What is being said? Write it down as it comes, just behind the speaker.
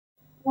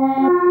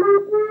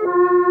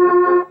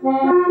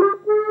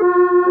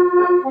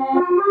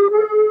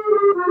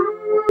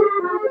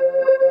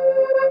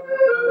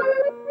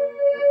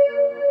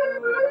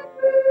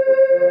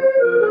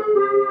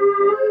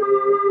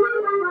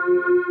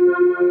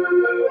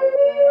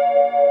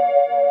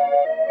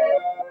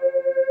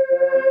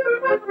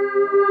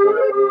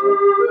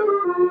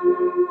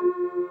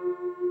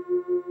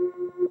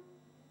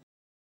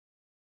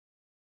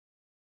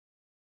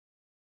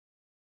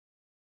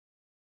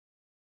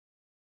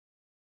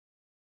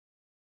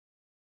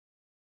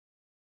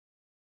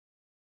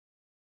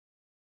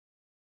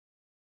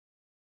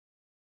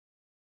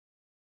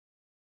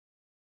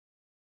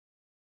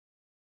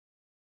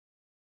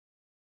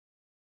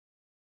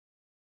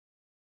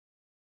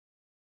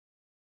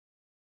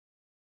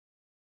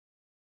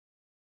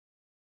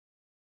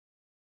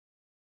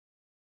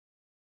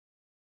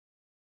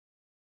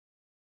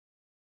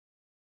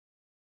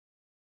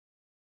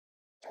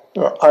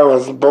I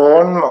was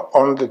born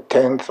on the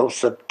 10th of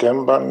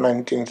September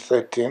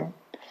 1913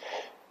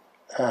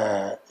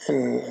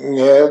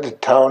 near the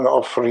town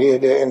of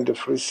Vrede in the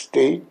Free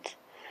State,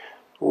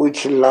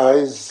 which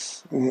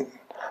lies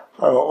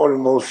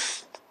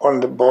almost on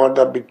the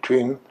border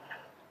between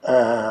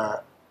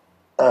the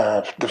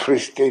Free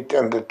State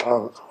and the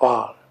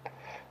Transvaal,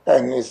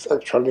 and it's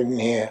actually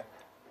near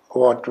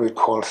what we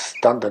call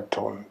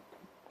Standerton.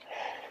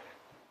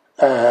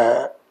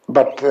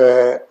 But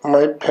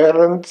my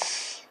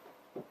parents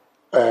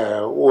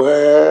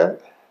were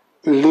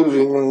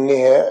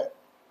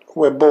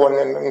born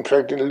and in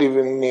fact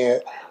living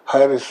near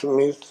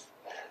Harrismith,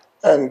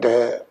 and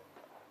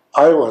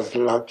I was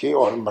lucky,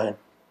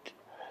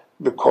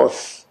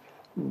 because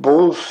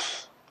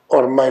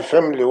my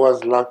family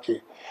was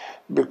lucky,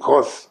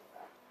 because,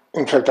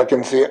 in fact, I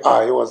can say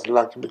I was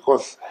lucky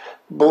because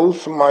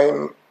both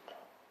my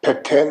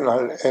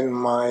paternal and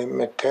my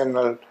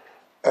maternal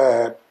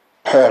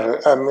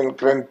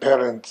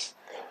grandparents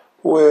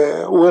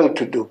were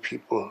well-to-do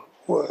people.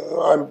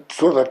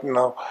 So that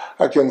now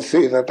I can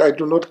say that I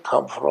do not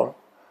come from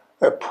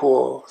a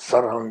poor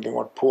surrounding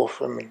or poor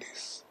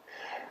families.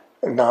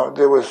 Now,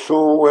 they were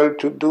so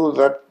well-to-do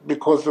that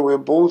because they were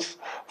both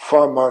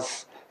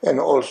farmers and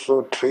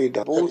also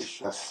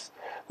traders.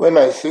 When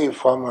I say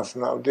farmers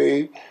now,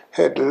 they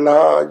had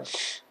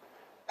large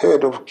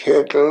herd of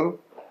cattle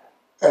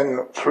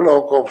and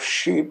flock of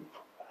sheep,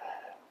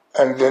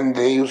 and then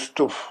they used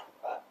to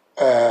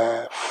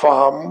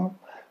farm,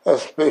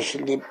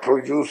 especially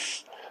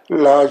produce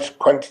large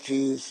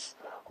quantities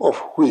of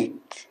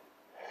wheat.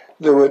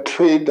 They were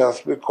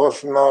traders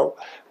because now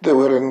they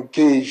were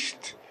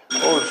engaged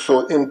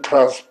also in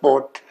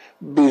transport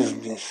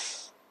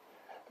business.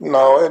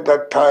 Now at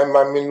that time,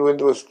 when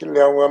they were still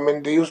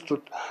young, they used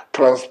to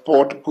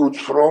transport goods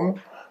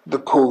from the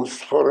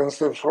coast, for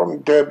instance, from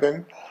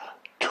Durban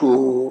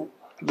to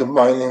the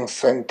mining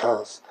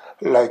centers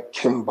like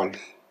Kimberley.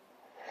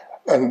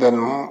 And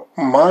then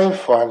my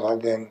father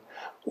then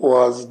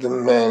was the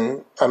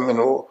man,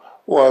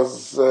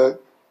 was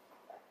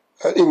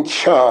in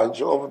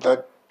charge of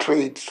that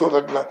trade, so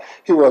that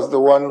he was the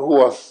one who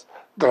was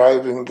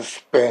driving the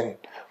span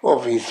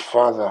of his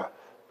father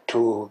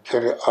to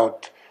carry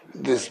out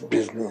this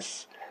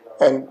business.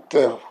 And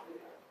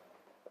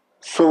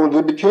so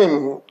they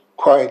became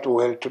quite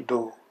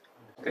well-to-do.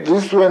 Okay.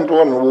 This went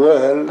on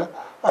well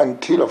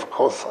until, of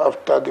course,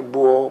 after the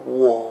Boer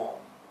War,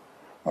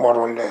 more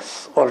or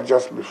less, or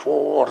just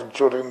before or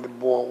during the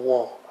Boer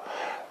War,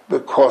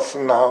 because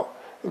now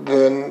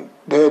then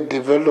they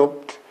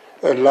developed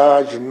a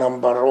large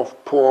number of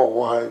poor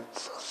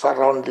whites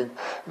surrounding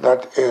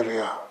that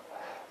area,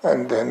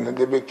 and then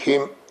they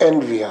became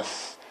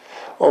envious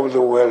of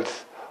the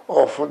wealth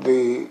of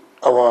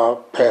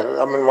our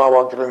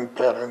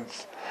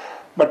grandparents.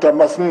 But I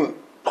must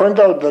point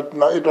out that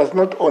now it was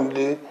not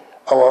only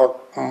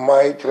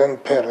my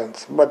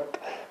grandparents, but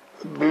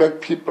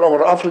black people,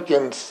 our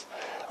Africans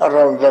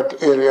around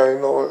that area,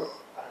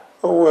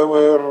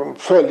 were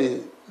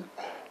fairly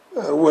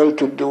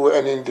well-to-do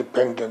and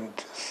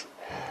independent.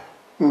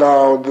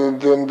 Now,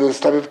 then they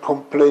started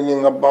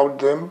complaining about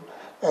them,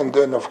 and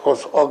then, of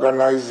course,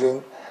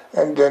 organizing,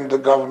 and then the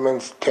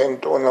governments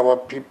turned on our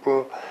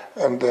people,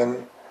 and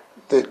then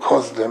they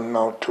caused them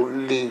now to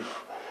leave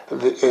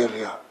the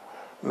area.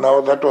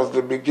 Now, that was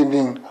the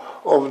beginning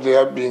of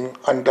their being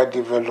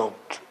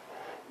underdeveloped.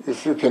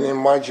 If you can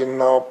imagine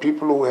now,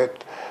 people who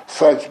had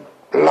such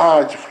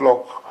large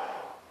flock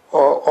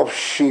of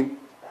sheep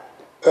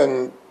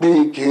and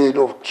big herd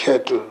of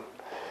cattle,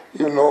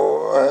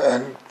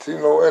 and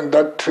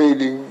that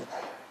trading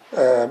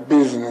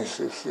business,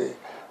 you see,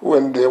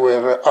 when they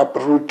were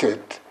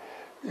uprooted,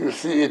 you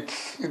see, it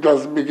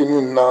was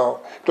beginning now.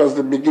 It was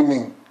the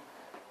beginning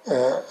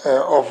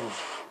of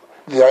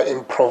their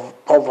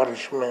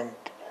impoverishment.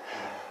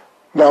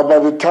 Now, by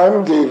the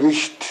time they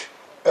reached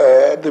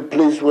the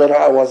place where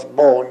I was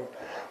born,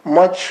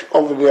 much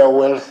of their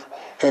wealth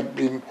had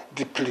been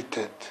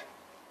depleted.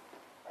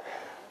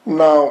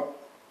 Now,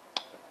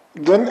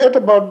 then at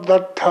about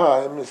that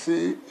time, you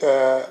see,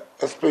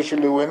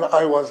 especially when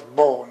I was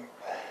born,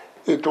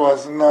 it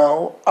was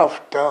now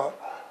after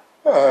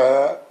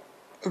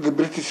the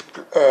British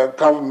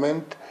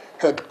government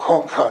had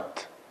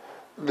conquered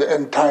the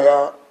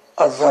entire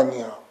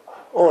Azania,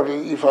 or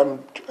if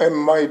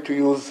am I to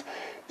use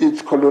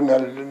its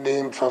colonial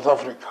name, South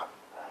Africa.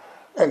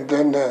 And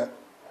then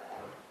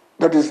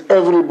that is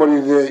everybody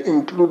there,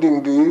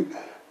 including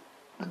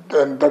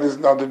that is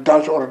now the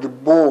Dutch or the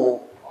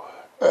Boer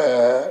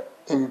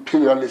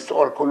imperialists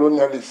or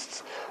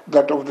colonialists,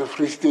 that of the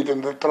Free State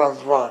and the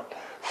Transvaal,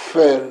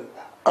 fell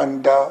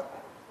under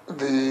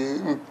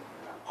the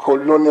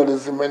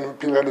colonialism and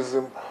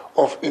imperialism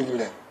of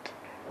England.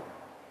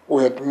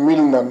 We had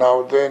Milner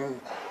now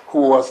then,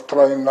 who was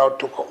trying now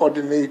to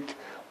coordinate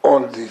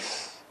all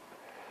this.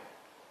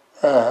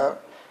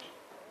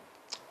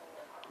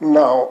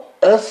 Now,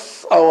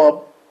 as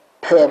our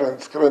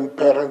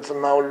grandparents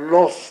now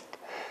lost,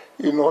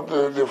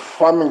 the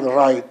farming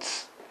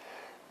rights,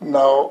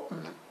 now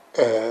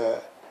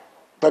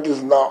That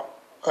is now,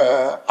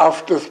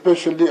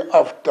 especially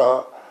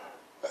after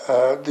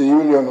the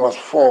union was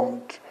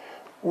formed,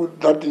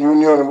 that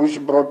union which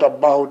brought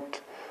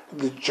about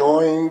the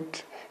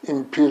joint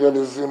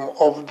imperialism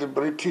of the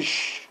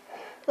British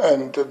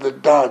and the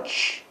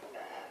Dutch.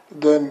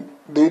 Then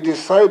they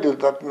decided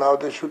that now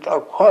they should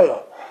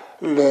acquire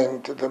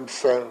land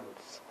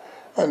themselves.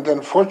 And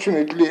then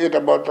fortunately,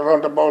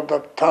 around about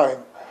that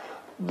time,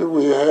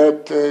 we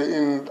had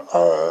in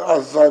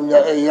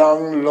Azania a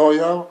young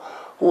lawyer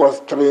who was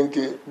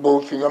trained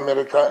both in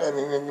America and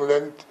in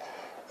England,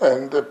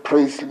 and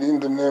Presley, in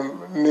the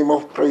name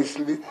of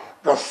Presley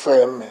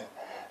Gaseme.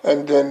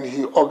 And then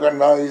he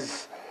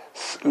organized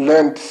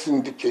land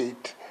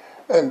syndicate.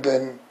 And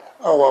then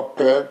our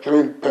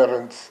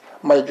grandparents,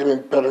 my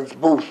grandparents,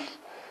 both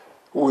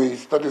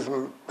ways, that is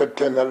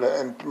paternal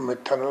and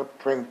maternal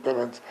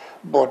grandparents,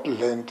 bought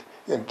land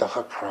in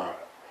Dakakral.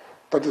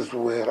 That is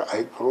where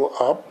I grew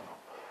up.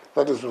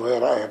 That is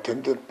where I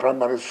attended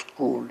primary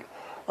school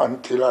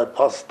until I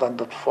passed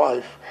Standard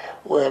 5,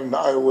 when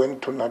I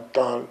went to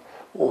Natal,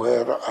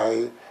 where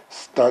I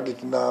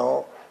studied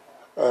now.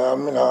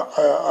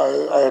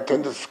 I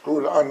attended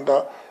school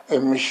under a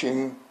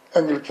mission,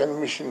 Anglican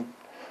mission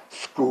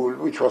school,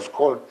 which was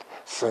called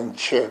St.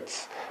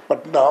 Chet's.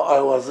 But now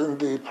I was in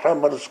the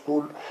primary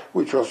school,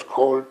 which was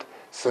called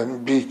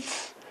St.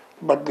 Beats.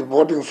 But the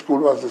boarding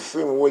school was the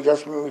same. We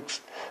just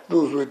mixed.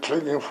 Those were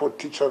training for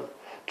teacher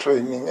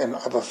training and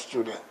other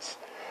students.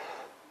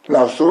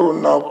 Now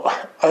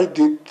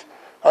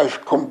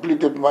I've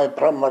completed my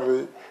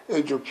primary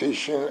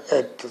education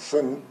at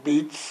St.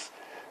 Beats,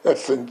 at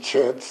St.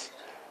 Chet's,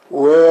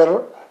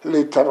 where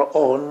later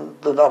on,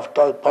 then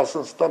after I passed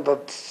in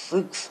Standard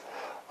 6,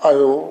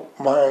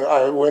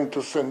 I went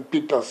to St.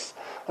 Peter's,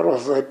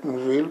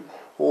 Rosettenville,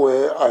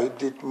 where I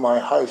did my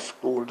high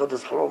school, that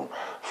is from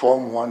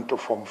Form 1 to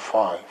Form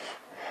 5.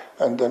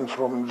 And then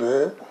from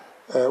there,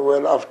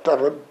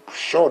 after a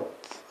short,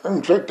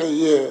 in fact a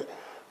year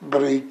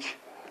break,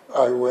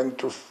 I went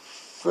to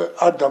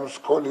Adams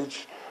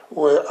College,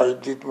 where I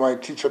did my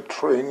teacher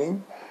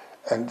training,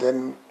 and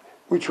then,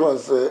 which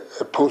was a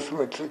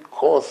post-matric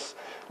course,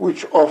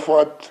 which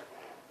offered,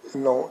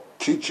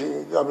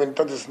 teaching,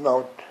 that is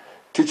now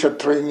teacher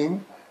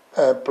training,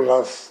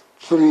 plus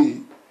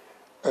 3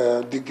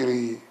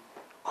 degree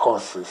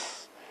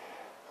courses.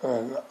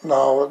 And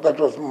now that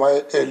was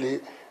my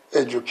early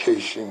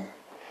education.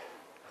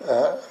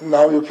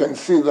 Now you can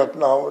see that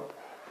now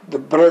the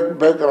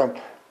background.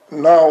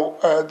 Now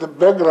the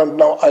background.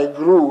 Now I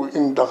grew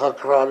in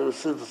Dakakral. You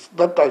see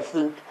that I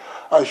think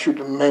I should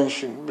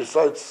mention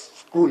besides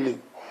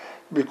schooling,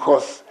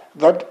 because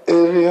that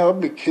area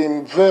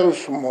became very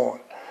small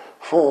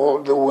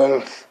for the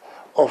wealth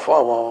of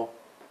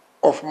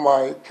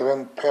my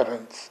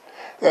grandparents.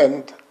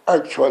 And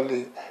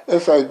actually,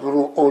 as I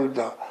grew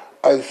older,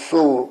 I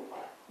saw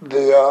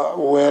their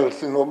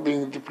wealth,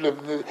 being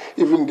depleted,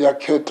 even their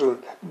cattle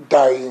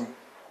dying,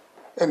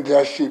 and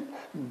their sheep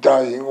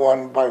dying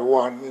one by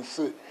one, you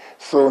see.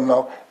 So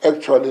now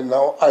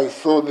I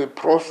saw the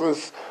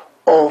process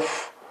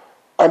of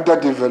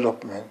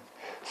underdevelopment,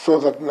 so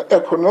that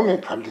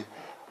economically,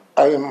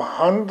 I am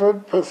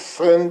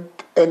 100%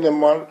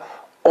 animal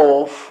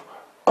of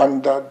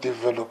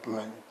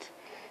underdevelopment,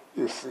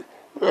 you see.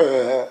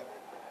 The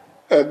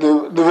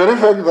very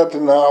fact that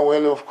now,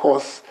 well, of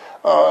course,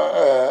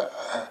 I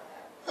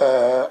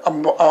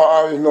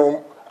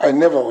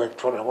never worked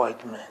for a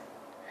white man.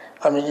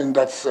 In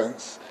that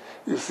sense,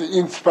 you see,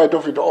 in spite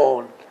of it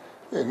all,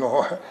 they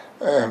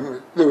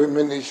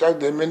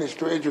managed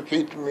to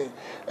educate me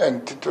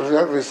and to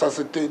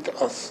resuscitate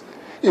us.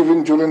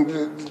 Even during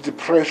the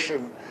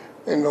Depression,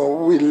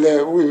 we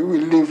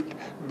lived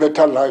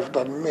better life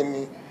than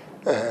many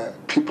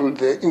people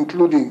there,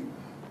 including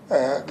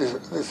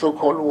the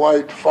so-called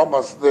white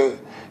farmers there.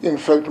 In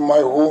fact, my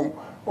home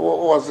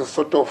was a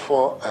sort of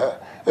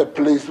a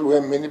place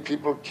where many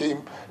people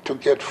came to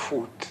get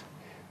food,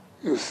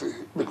 you see,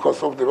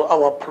 because of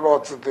our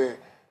plots there.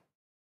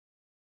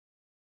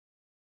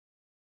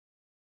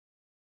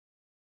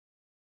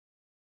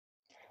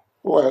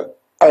 Well,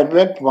 I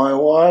met my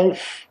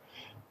wife,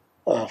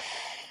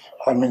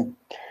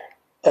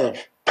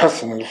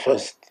 personally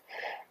first,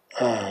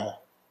 at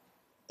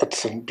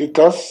St.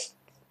 Peter's,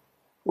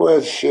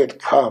 where she had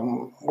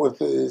come with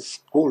the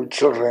school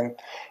children,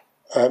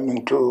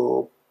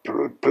 to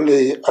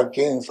play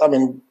against,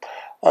 to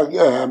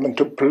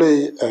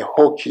play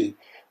hockey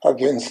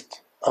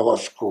against our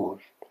school.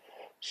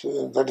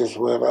 So that is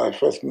where I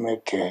first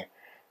met her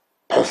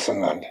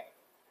personally.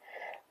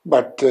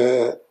 But,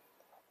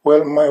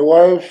 my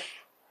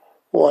wife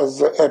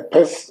was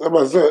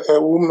a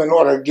woman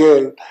or a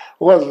girl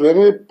who was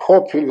very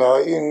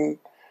popular in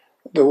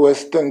the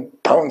Western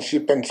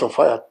Township and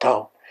Sophia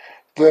Town.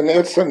 Then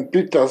at St.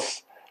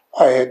 Peter's,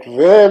 I had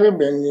very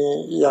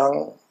many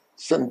young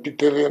St.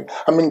 Peterian,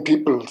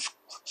 people,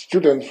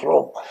 students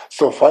from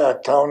Sophia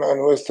Town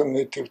and Western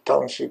Native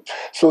Township.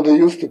 So they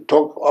used to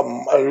talk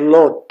a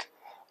lot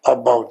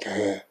about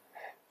her,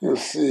 you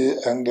see,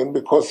 and then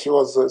because she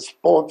was a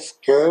sports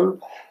girl,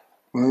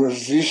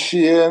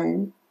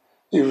 musician,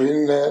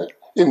 even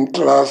in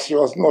class she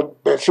was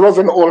not bad. She was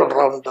an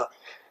all-rounder,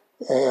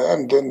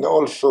 and then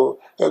also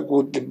a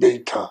good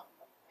debater.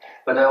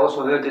 But I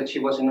also heard that she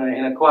was in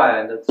a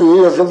choir.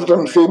 Yes, that's what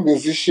I'm saying,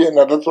 musician.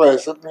 That's why I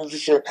said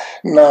musician.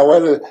 Now,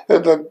 well,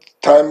 at that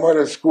time,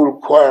 well, school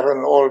choir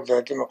and all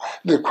that,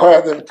 the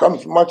choir that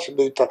comes much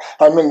later.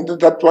 I mean,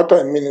 that's what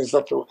I mean is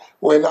that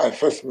when I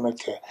first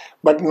met her.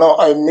 But now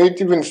I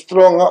made even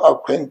stronger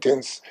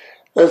acquaintance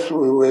as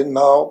we were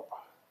now,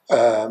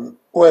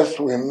 as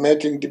we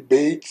met in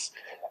debates,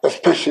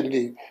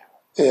 especially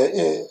at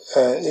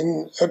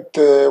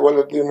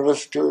the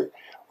University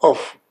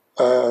of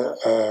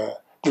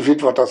the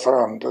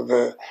Witwatersrand.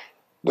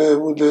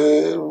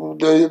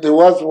 There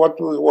was what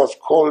was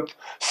called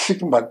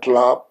Sigma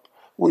Club,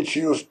 which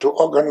used to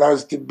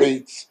organize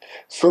debates.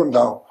 So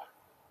now,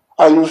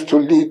 I used to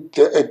lead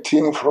a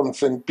team from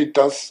St.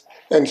 Peter's,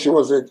 and she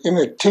was in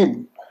a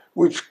team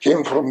which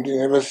came from the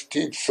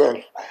university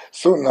itself.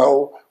 So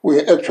now, we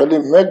actually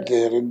met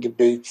there in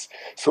debates.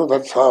 So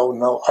that's how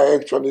now I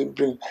actually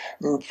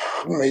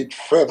made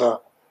further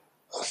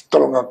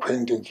strong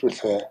acquaintance with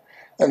her.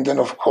 And then,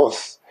 of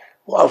course,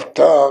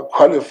 after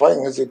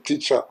qualifying as a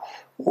teacher,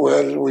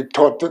 well, we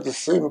taught at the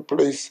same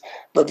place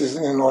that is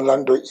in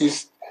Orlando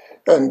East,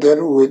 and then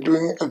we were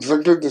doing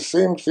exactly the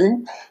same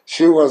thing.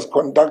 She was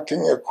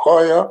conducting a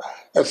choir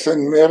at St.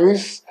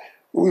 Mary's,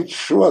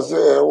 which was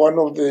one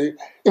of the,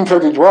 in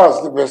fact, it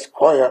was the best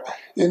choir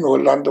in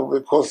Orlando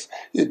because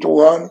it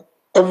won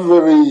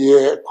every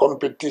year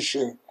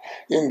competition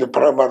in the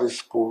primary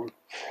school.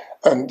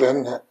 And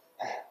then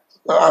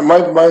I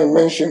might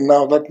mention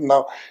now that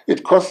now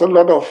it costs a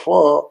lot of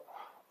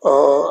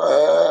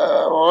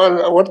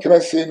well, what can I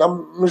say?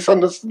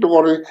 Misunderstood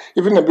or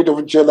even a bit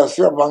of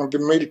jealousy among the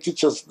male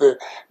teachers there,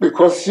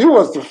 because she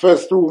was the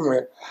first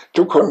woman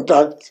to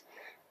conduct,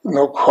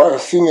 choir,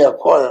 senior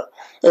choir,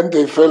 and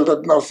they felt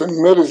that now St.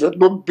 Mary's had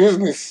no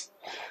business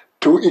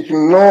to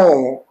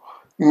ignore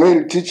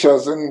male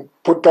teachers and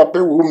put up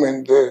a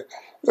woman there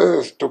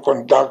to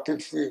conduct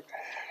it.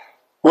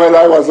 Well,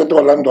 I was at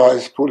Orlando High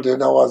School,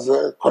 then I was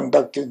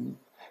conducting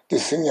the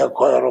senior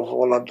choir of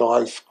Orlando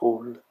High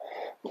School.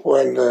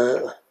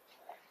 Well,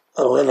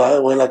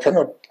 I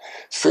cannot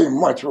say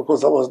much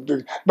because I was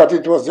doing, but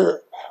it was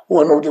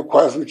one of the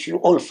choirs which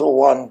also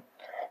won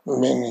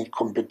many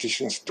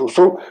competitions too.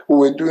 So we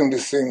were doing the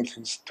same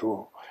things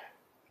too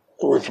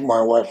with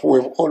my wife.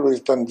 We've always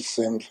done the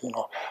same thing.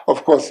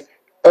 Of course,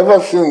 ever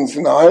since,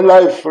 her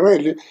life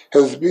really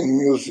has been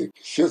music.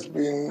 She's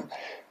been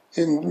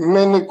in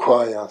many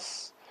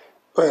choirs.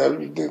 Well,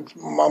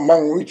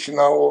 among which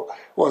now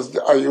was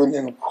the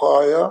Ionian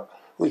Choir,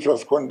 which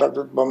was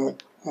conducted by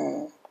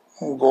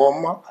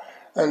Ngoma.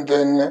 And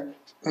then,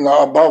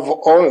 now above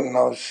all,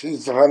 now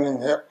she's running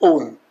her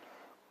own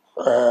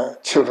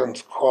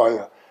children's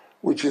choir,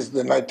 which is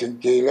the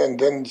Nightingale. And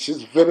then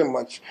she's very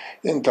much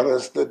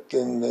interested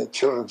in the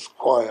children's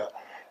choir.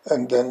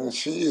 And then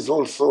she is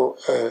also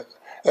a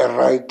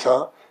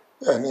writer,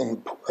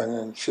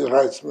 and she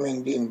writes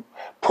mainly in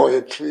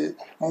poetry.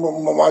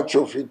 Much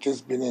of it has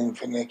been in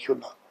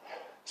vernacular.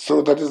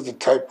 So that is the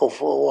type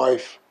of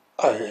wife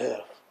I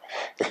have.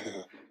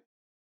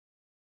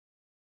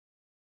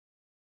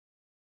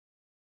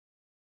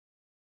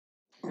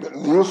 The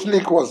Youth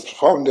League was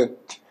founded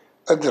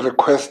at the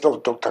request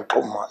of Dr.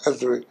 Koma as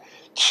the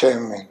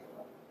chairman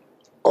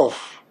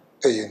of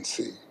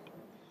ANC.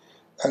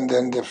 And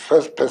then the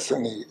first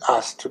person he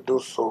asked to do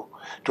so,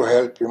 to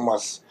help him,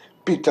 was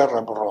Peter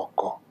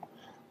Raboroko.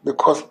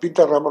 Because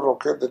Peter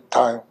Raboroko at the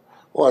time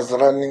was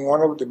running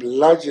one of the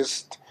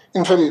largest,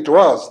 in fact it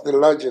was the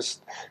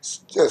largest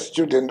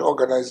student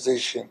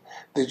organization,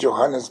 the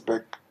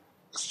Johannesburg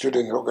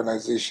Student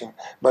Organization.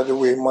 By the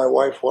way, my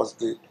wife was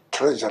the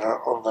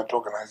treasurer of that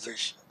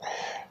organization.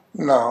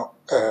 Now,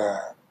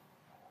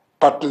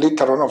 but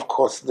later on, of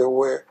course,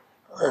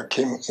 there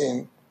came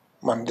in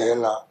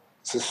Mandela,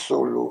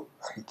 Sisulu,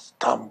 and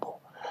Tambo.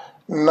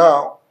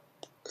 Now,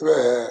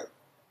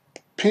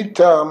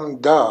 Peter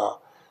Mda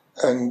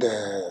and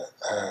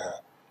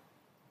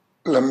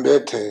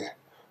Lambete,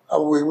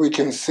 we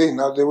can say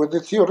now they were the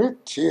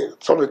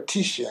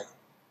theoretician,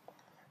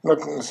 not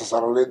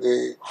necessarily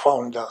the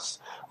founders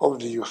of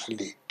the Youth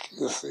League,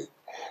 you see.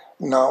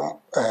 Now,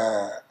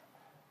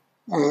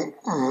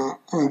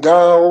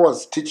 Mda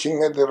was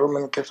teaching at the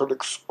Roman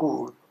Catholic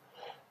school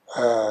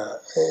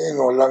in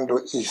Orlando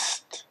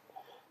East.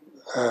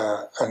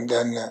 And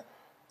then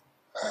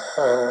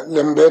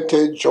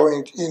Lembete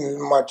joined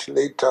in much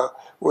later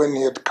when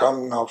he had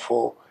come now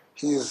for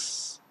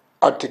his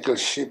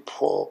articleship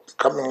for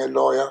becoming a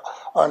lawyer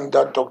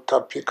under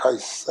Dr. Pikai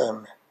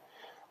Seme.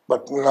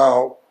 But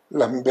now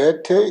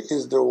Lembete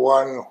is the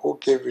one who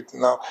gave it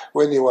now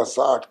when he was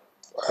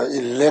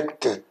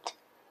elected.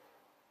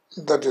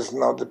 That is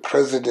now the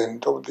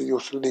president of the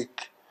Youth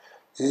League.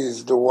 He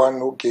is the one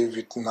who gave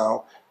it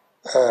now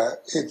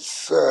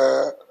its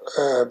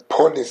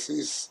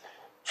policies,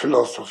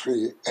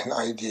 philosophy, and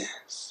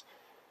ideas.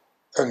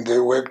 And they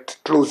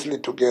worked closely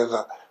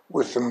together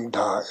with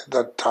Mda at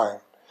that time.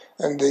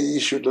 And they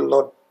issued a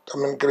lot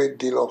great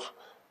deal of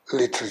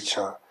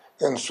literature.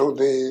 And so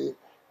they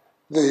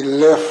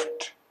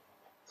left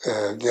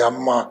their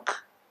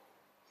mark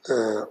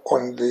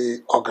on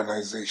the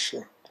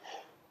organization.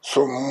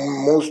 So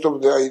most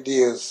of the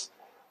ideas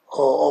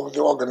of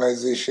the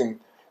organization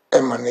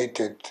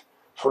emanated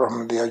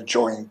from their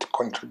joint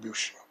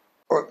contribution.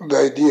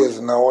 The ideas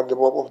now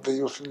of the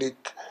Youth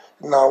League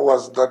now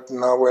was that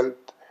now, well,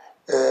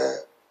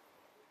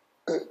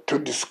 to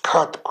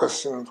discard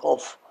questions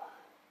of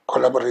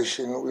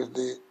collaboration with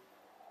the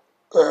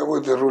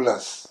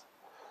rulers,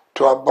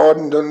 to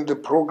abandon the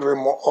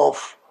program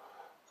of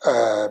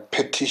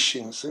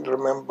petitions.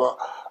 Remember,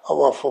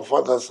 our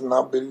forefathers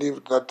now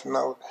believed that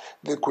now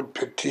they could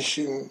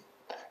petition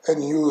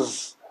and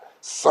use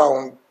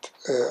sound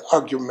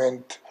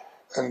argument,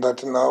 and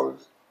that now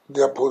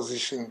their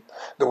position,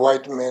 the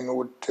white men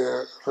would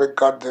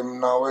regard them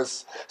now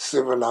as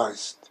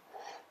civilized.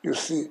 You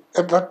see,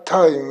 at that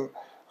time,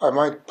 I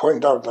might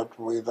point out that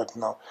way that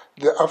now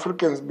the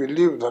Africans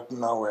believed that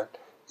now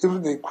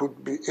if they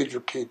could be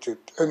educated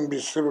and be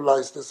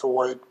civilized as a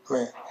white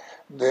man,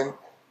 then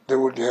there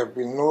would have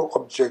been no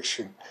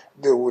objection.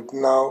 They would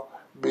now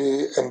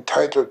be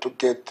entitled to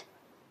get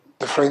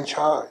the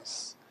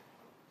franchise,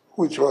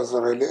 which was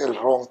really a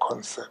wrong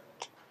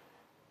concept.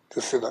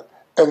 You see that?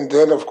 And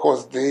then, of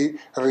course, they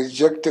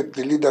rejected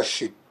the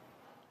leadership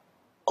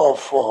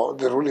of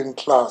the ruling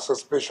class,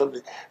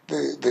 especially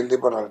the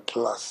liberal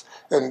class,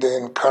 and they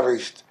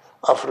encouraged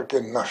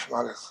African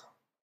nationalism.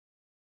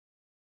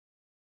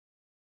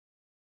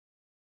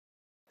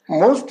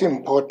 Most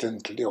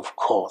importantly, of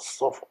course,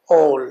 of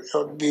all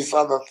these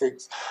other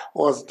things,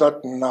 was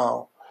that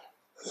now,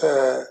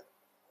 that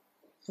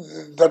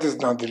is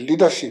now the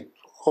leadership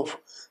of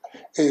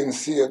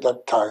ANC at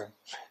that time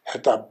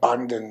had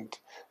abandoned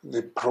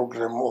the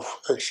program of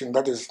action,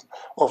 that is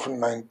of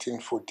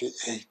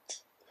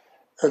 1948.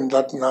 And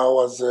that now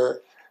was a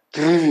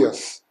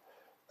grievous,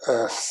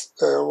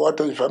 what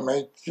if I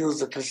might use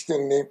the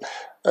Christian name,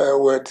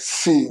 word,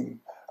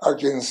 sin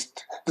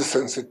against the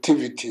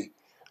sensitivity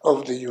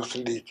of the Youth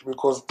League,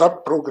 because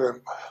that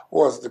program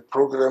was the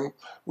program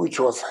which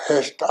was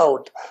hashed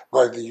out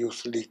by the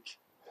Youth League.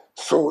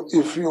 So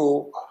if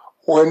you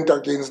went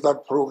against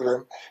that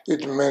program,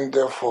 it meant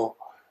therefore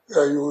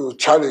you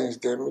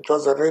challenged them. It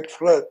was a red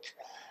flag,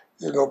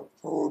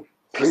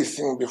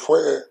 placing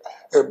before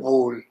a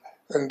bull,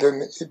 and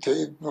then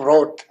it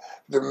brought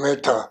the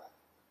matter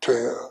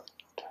to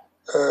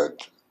a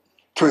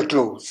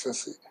close, you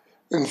see.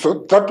 And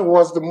so that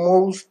was the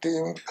most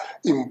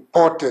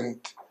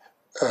important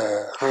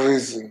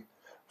reason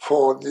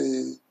for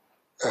the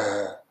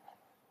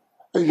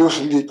Youth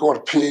League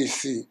or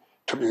PAC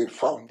to be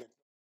founded.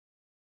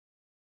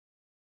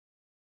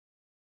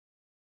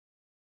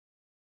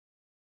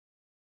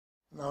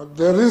 Now,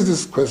 there is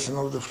this question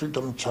of the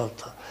Freedom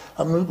Charter.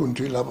 I'm not going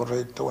to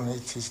elaborate on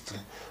its history,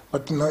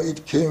 but now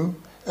it came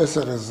as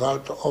a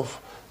result of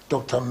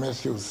Dr.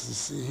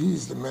 Matthews. He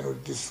is the man who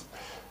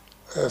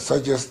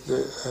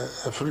suggested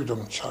a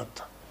Freedom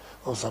Charter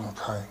of some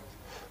kind.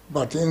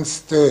 But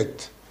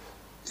instead,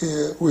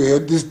 we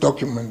had this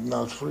document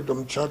now,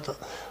 Freedom Charter,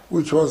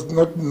 which was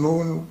not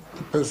known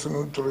the person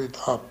who drew it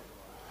up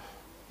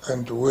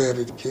and where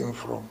it came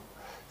from.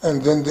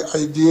 And then the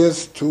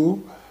ideas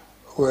too,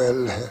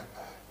 well,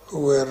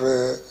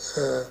 were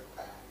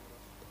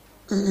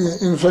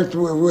in fact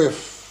were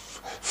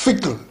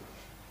fickle,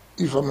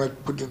 if I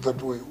might put it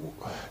that way.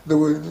 They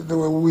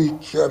were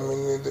weak. I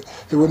mean,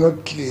 they were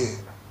not clear.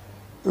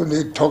 When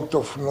they talked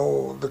of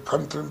the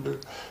country,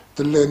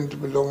 the land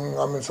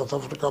belonging, South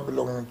Africa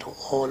belonging to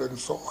all, and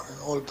so on,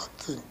 and all that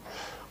thing,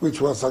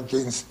 which was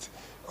against,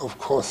 of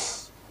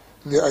course,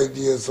 the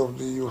ideas of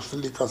the Youth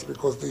Leaguers,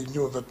 because they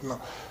knew that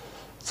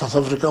South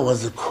Africa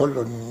was a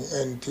colony,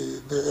 and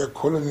a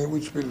colony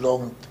which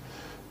belonged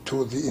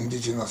to the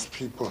indigenous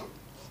people.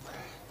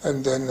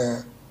 And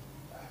then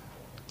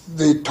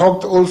they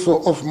talked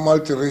also of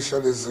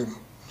multiracialism.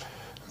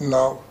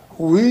 Now,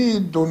 we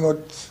do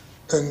not,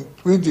 and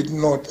we did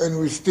not, and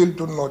we still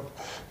do not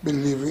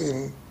believe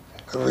in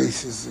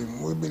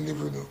racism. We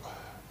believe in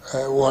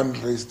one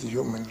race, the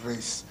human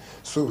race.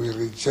 So we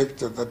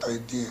rejected that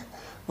idea.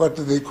 But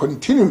they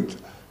continued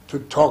to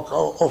talk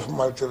of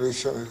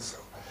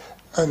multiracialism.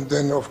 And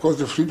then, of course,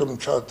 the Freedom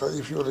Charter,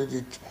 if you read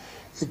it,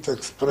 it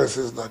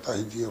expresses that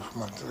idea of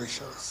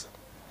multiracialism.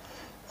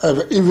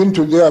 Even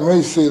today, I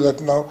may say that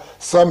now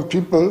some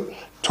people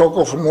talk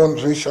of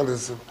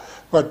non-racialism,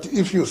 but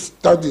if you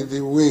study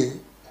the way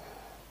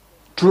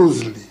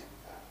closely,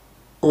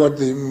 what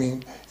they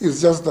mean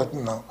is just that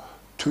now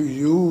to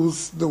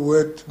use the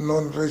word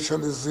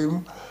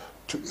non-racialism,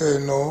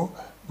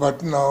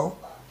 but now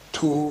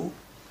to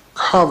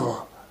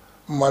cover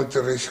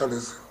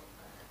multiracialism.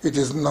 It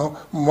is now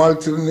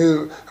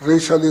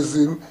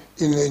multiracialism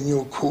in a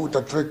new code,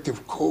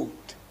 attractive code,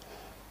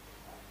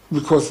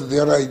 because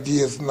their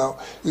ideas now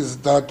is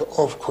that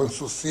of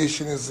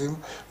consociationism,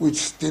 which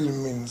still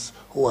means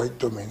white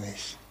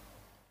domination.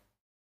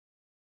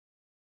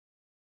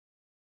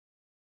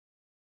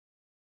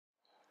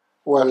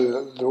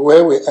 Well, the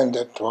way we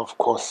ended, of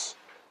course,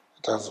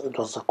 It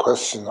was a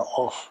question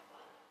of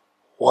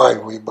why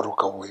we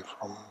broke away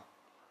from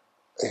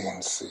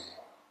ANC.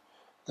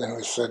 Then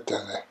we said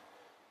that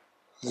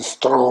the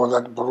straw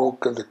that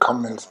broke the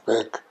camel's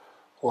back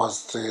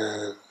was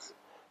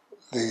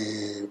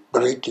the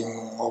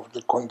breaking of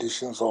the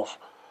conditions of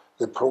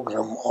the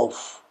program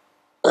of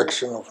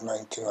action of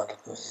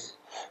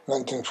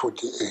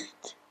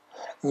 1948.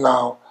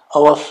 Now,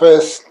 our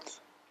first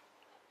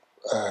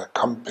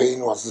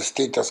campaign was the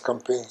status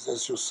campaign,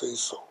 as you say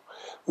so,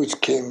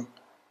 which came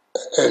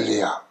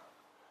earlier,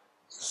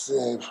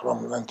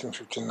 from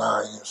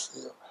 1959. You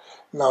see.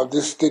 Now,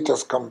 this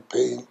status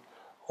campaign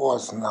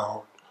was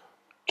now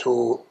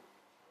to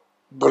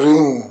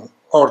bring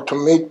or to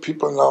make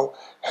people now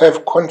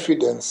have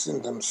confidence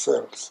in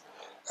themselves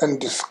and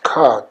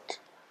discard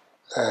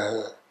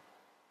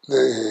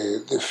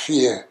the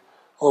fear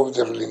of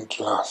the ruling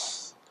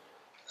class.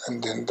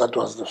 And then that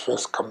was the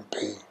first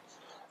campaign.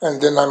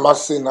 And then I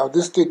must say now,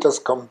 this status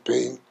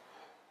campaign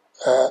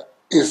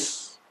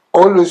is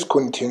always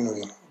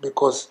continuing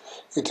because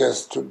it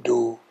has to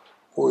do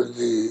with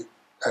the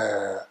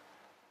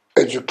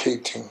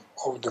educating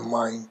of the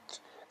mind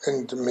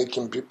and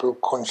making people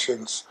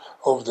conscious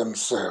of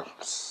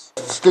themselves.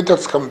 The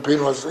status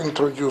campaign was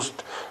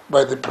introduced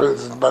by the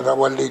president, by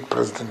our late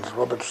president,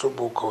 Robert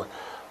Sobukwe,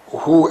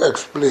 who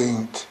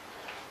explained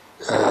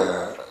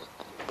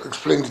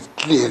it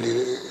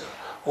clearly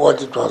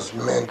what it was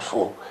meant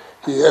for.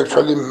 He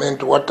actually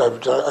meant what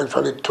I've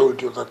actually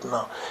told you that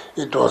now.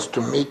 It was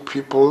to make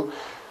people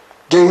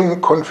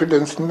gain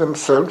confidence in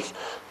themselves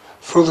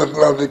so that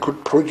now they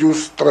could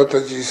produce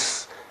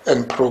strategies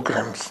and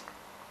programs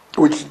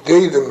which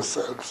they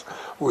themselves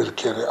will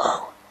carry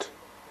out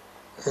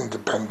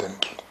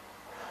independently.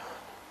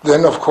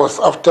 Then, of course,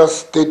 after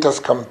status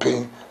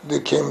campaign,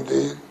 there came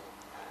the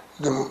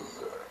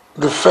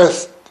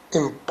first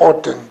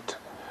important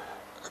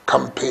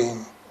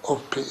campaign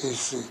of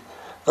PAC,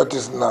 that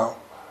is now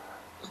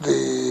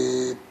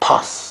the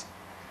PAS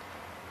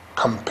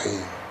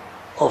campaign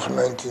of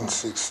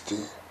 1960,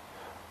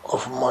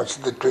 of March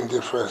the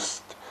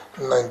 21st,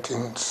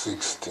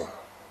 1960.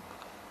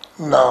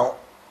 Now,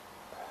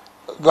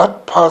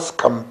 that PAS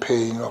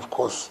campaign, of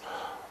course,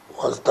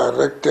 was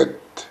directed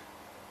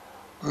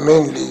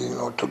mainly,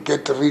 to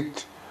get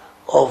rid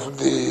of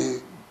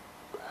the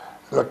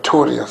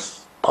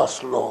notorious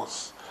PAS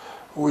laws,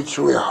 which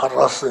were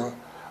harassing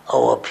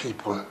our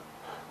people,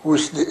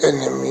 which the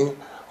enemy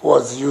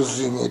was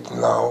using it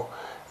now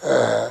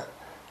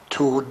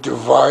to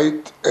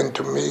divide and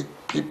to make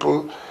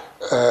people,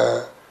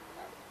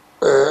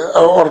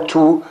 or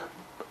to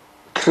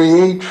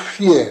create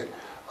fear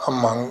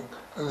among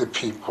the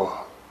people,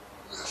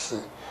 you see.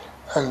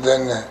 And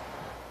then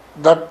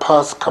that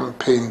PAS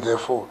campaign,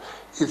 therefore,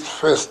 its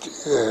first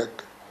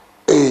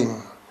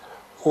aim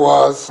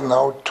was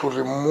now to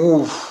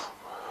remove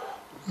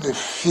the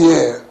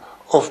fear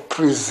of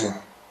prison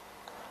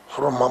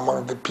from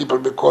among the people,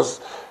 because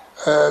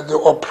the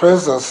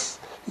oppressors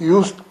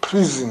used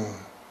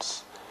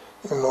prisons,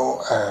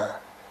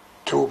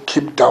 to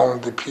keep down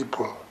the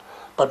people.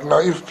 But now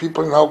if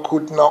people now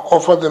could now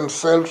offer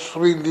themselves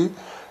freely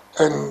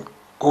and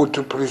go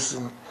to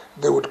prison,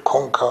 they would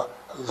conquer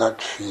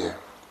that fear.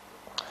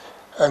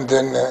 And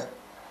then,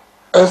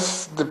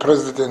 as the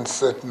president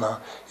said now,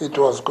 it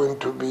was going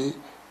to be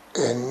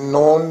a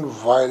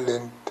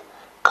non-violent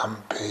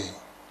campaign.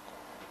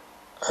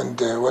 And,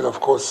 well, of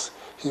course,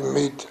 he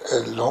made a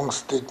long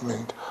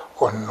statement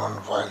on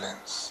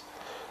non-violence.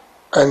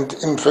 And,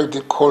 in fact,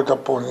 he called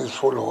upon his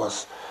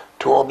followers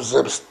to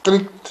observe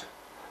strict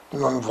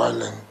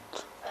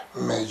non-violent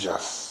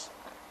measures.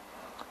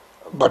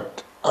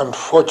 But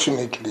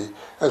unfortunately,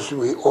 as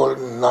we all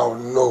now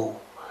know,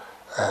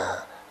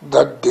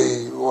 that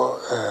day,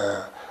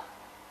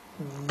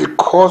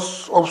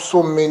 because of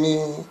so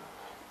many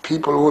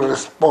people who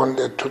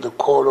responded to the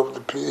call of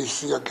the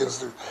PAC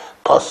against the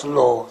PAS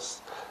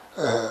laws,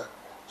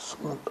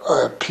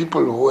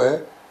 people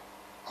were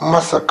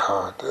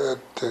massacred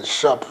at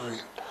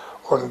Sharpeville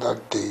on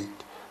that date,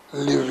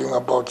 leaving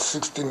about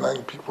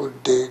 69 people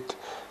dead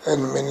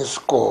and many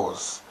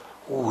scores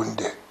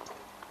wounded.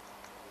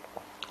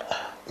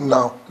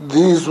 Now,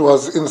 this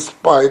was in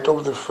spite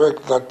of the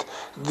fact that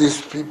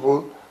these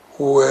people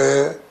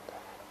were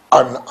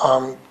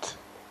unarmed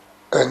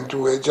and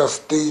were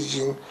just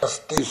staging a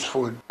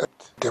peaceful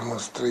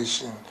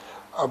demonstration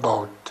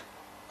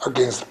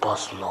against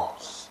PAS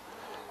laws.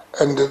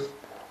 And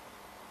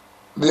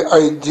the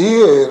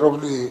idea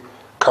of the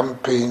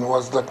campaign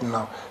was that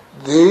now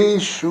they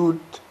should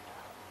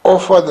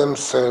offer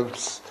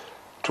themselves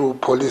to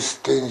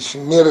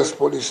nearest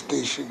police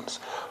stations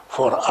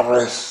for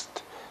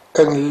arrest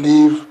and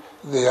leave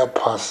their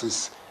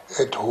passes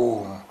at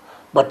home,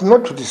 but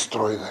not to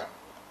destroy them,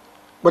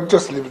 but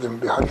just leave them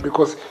behind,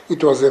 because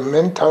it was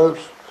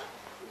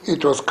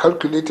it was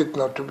calculated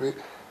now to be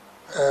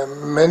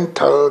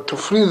to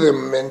free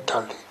them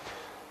mentally.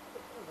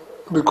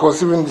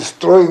 Because even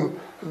destroying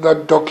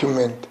that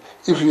document,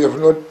 if you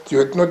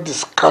had not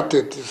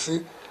discarded, you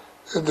see,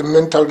 the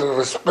mental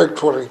respect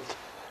for it,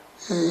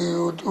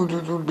 it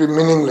would be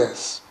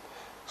meaningless.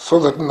 So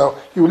that now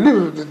you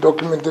leave the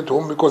document at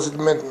home because it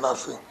meant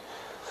nothing.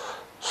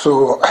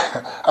 So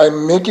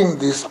I'm making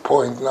this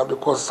point now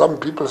because some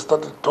people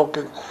started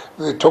talking,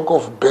 they talk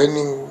of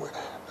banning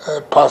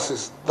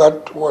passes.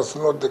 That was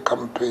not the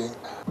campaign.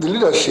 The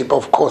leadership,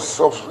 of course,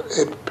 of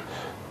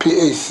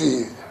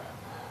PAC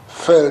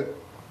felt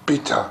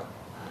bitter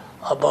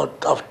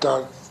about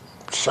after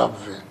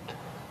Sharpeville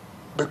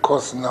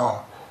because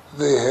now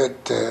they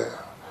had,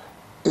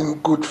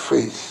 in good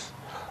faith,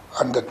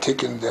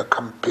 undertaken their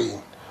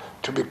campaign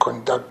to be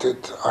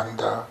conducted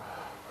under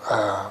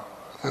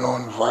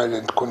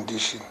non-violent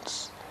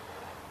conditions.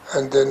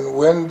 And then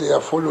when their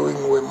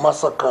following were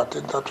massacred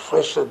in that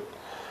fashion,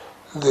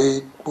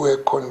 they were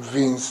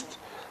convinced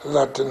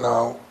that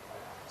now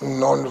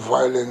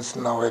non-violence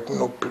now had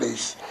no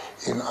place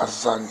in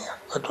Azania.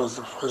 That was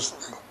the first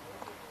thing.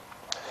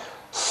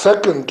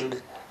 Secondly,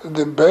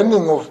 the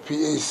banning of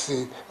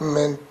PAC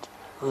meant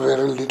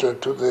very little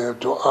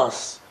to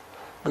us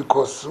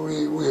because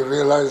we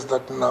realized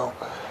that now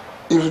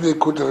if they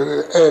could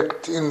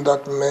act in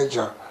that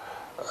measure,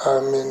 I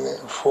mean,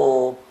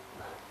 for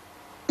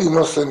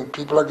innocent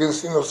people,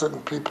 against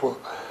innocent people,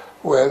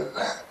 well,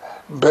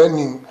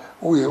 banning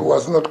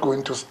was not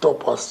going to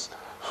stop us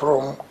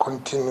from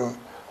continuing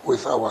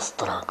with our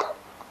struggle.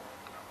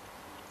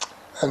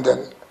 And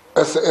then,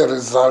 as a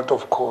result,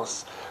 of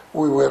course,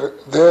 we were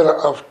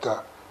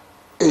thereafter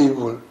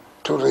able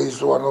to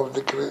raise one of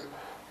the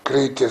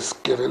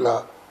greatest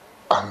guerrilla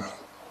army.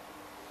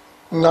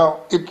 Now,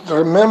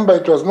 remember,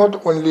 it was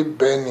not only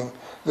banning,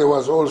 there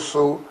was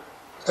also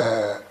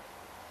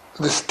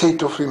the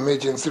state of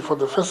emergency for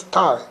the first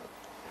time.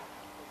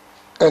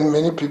 And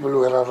many people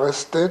were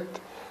arrested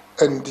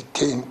and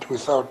detained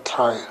without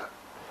trial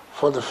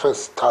for the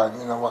first time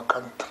in our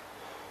country.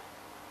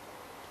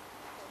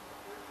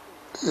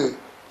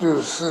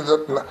 You see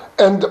that now.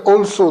 And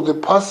also the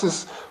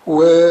passes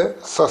were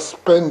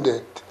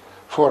suspended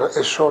for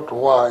a short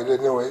while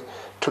anyway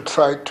to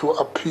try to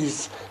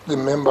appease the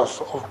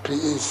members of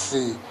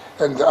PAC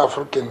and the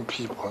African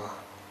people.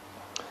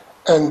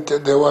 And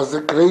there was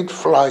a great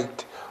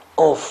flight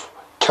of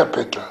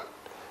capital,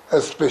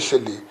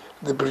 especially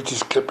the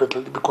British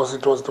capital, because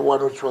it was the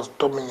one which was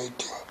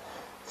dominating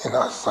in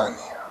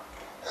Azania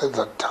at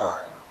that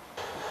time.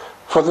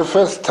 For the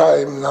first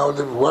time now,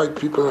 the white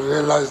people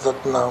realized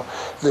that now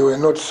they were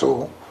not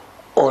so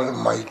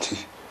almighty.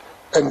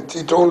 And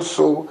it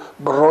also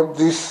brought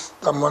this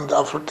among the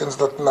Africans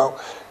that now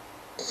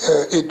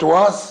it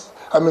was,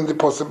 the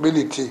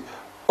possibility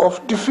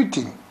of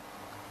defeating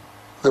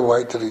the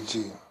white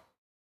regime.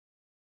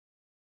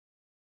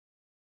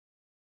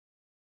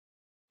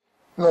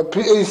 Now,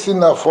 PAC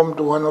now formed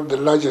one of the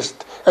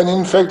largest, and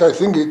in fact I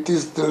think it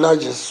is the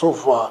largest so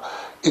far,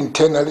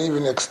 internally,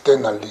 even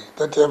externally,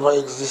 that ever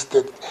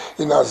existed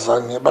in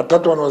Azania. But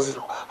that one was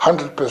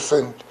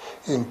 100%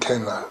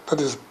 internal.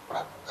 That is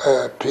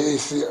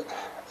PAC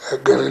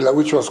guerrilla,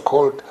 which was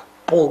called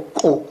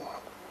Poko.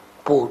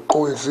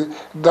 Poko, you see.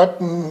 That,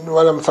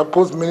 well, I'm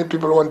supposed many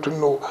people want to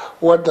know,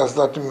 what does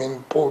that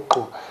mean,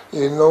 Poko?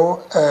 You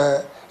know,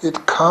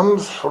 it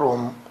comes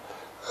from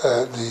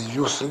the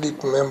Youth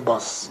League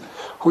members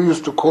who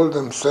used to call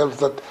themselves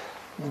that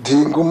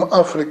Dingum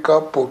Africa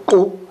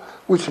Poko,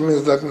 which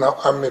means that now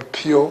I'm a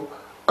pure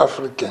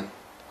African.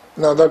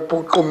 Now that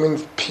Poko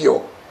means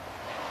pure.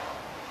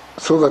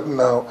 So that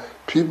now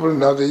people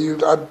they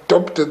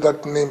adopted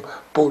that name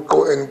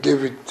Poko and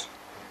gave it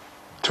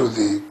to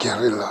the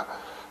guerrilla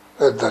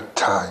at that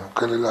time,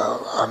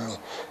 guerrilla army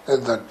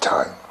at that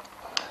time.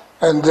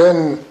 And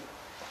then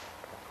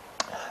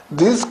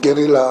this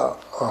guerrilla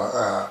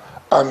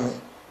army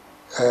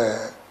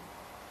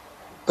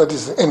that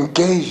is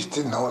engaged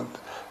in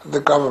the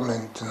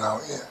government now,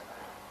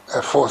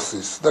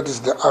 forces, that is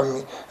the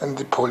army and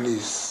the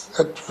police,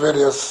 at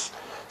various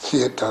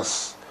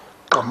theaters,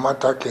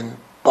 Kamatak and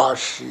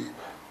Bashi,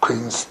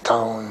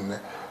 Queenstown,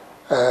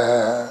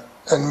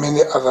 and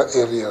many other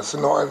areas,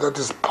 that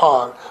is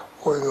PAL,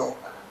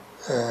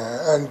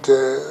 and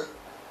the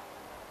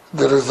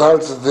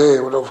results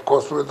there, of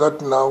course, were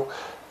that now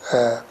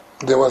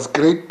there was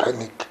great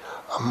panic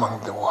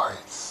among the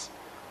whites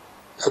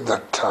at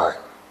that time.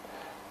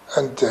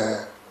 And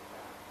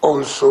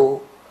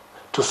also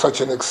to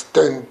such an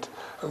extent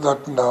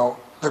that now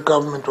the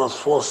government was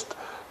forced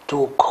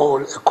to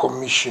call a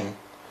commission,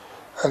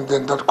 and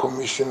then that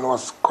commission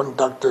was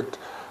conducted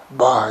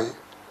by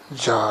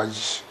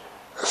Judge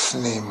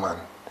Snyman,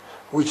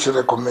 which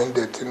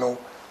recommended,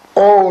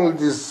 all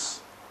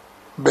these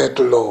bad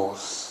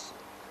laws,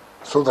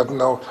 so that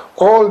now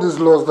all these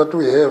laws that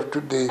we have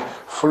today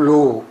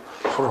flow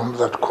from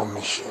that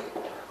commission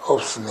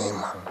of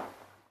Snyman.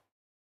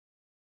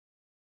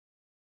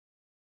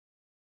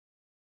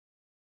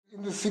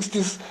 In the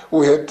 60s,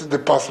 we had the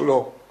pass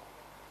law.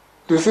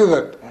 Do you see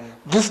that?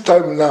 This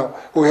time now,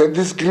 we had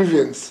this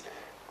grievance,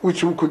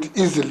 which we could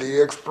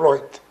easily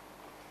exploit.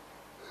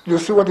 You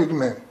see what it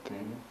meant?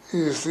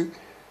 You see,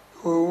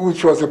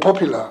 which was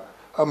popular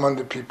among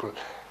the people.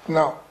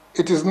 Now,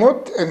 it is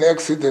not an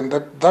accident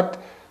that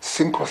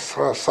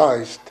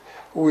synchronized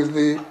with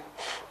the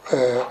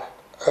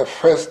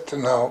first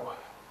now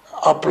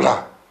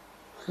APLA.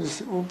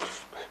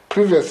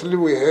 Previously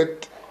we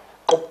had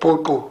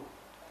Kopoko.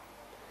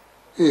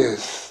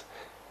 Yes.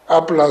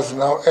 APLA's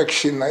now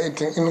action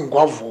in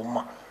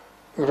Gwavuma.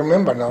 You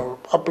remember now,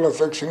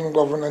 APLA's action in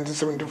Gwavuma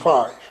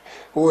 1975,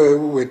 where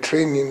we were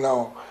training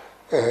now,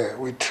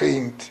 we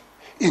trained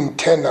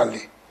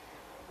internally,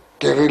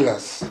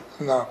 guerrillas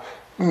now.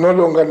 No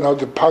longer now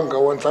the panga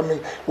ones. I mean,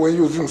 we're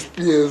using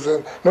spears,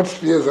 and not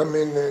spears, I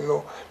mean,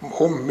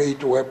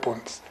 homemade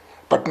weapons.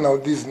 But now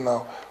these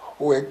now,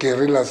 we're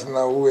guerrillas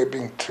now who are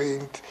being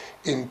trained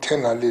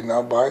internally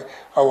now by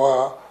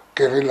our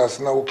guerrillas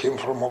now who came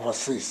from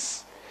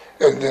overseas.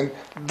 And then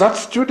that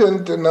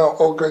student now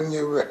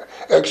organized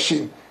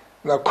action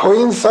now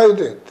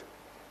coincided,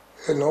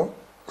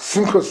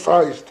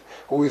 synchronized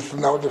with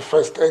now the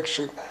first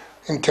action,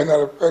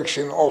 internal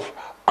action of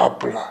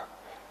APLA.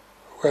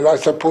 Well, I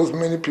suppose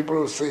many people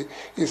will say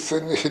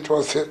it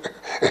was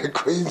a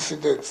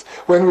coincidence.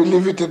 When we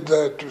leave it at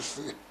that, to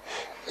see.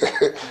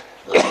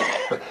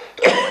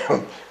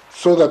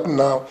 So that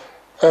now,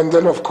 and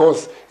then of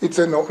course, it's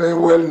a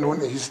well-known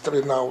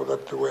history now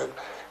that, well,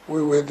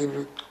 we were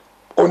the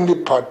only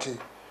party,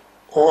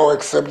 or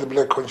except the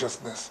Black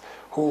Consciousness,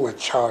 who were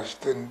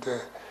charged and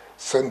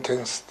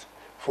sentenced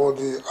for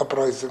the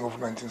uprising of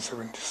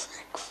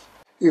 1976.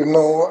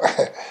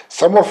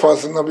 Some of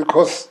us,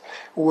 because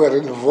we were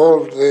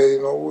involved there,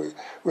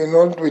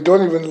 we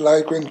don't even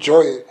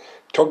enjoy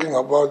talking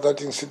about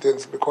that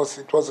incident, because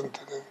it wasn't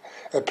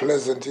a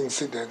pleasant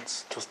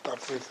incident to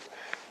start with,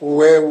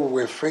 where we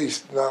were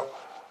faced now,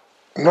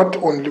 not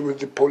only with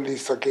the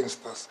police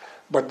against us,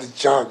 but the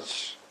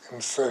judge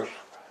himself,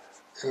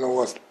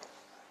 was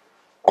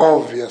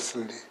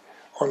obviously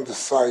on the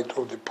side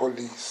of the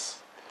police.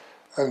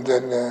 And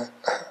then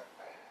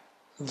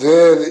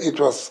there it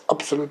was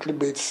absolutely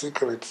made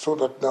secret, so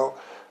that now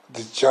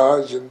the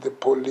judge and the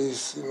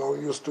police,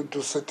 used to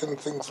do certain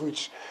things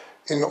which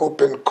in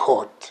open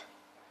court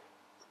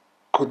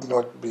could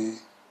not be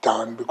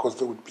done because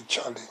they would be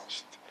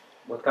challenged.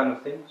 What kind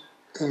of things?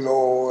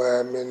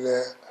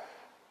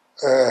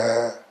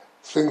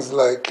 Things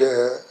like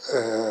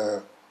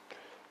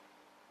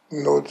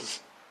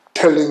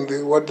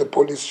telling what the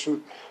police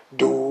should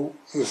do,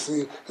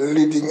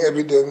 leading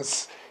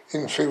evidence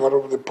in favor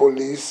of the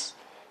police.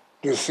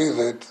 You see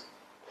that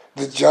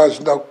the judge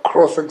now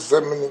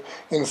cross-examining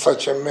in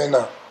such a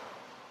manner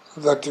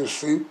that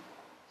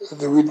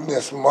the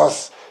witness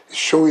must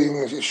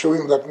showing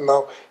that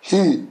now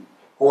he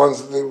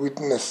wants the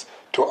witness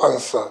to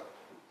answer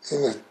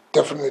in a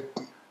definite,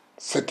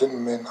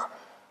 certain manner.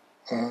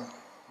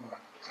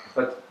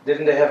 But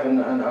didn't they have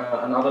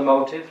another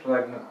motive,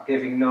 like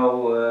giving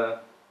no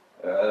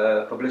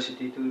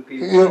publicity to the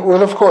people? Yeah,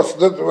 well, of course,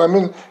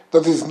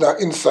 that is now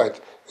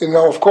insight.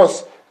 Of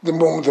course, the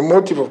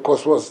motive, of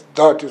course, was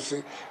that,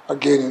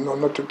 again,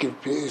 not to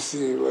give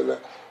PAC,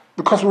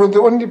 because we're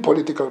the only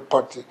political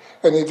party,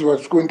 and it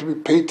was going to be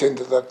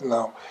patent that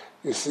now,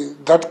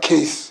 that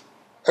case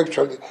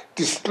actually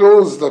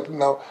disclosed that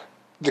now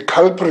the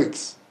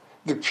culprits,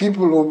 the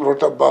people who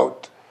brought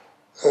about,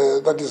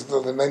 that is the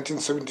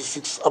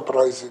 1976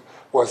 uprising,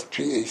 was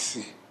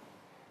PAC.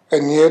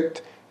 And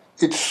yet,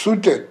 it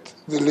suited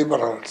the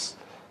liberals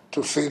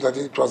to say that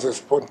it was a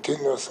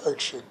spontaneous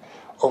action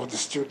of the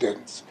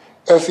students,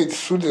 as it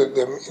suited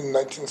them in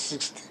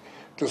 1960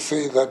 to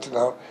say that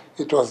now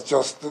it was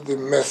just the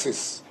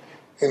masses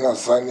in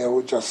Azania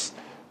who just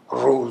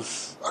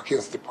rose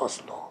against the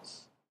past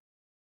laws.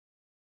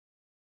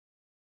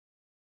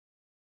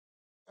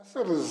 As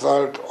a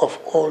result of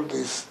all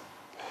this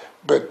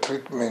bad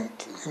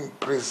treatment in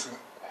prison,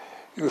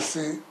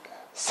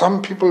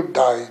 some people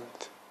died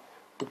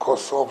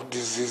because of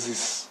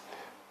diseases,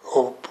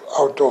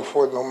 out of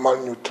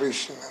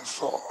malnutrition and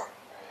so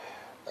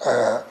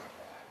on.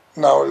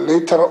 Now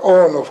later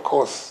on, of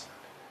course,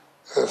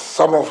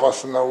 some of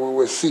us now, we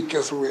were sick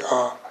as we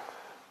are,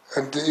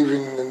 and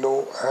even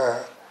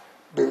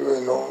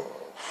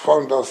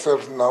found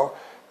ourselves now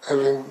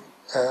having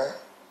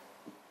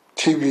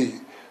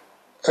TB,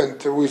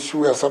 and which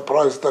we are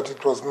surprised that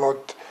it was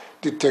not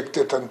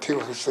detected until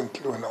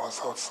recently when I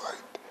was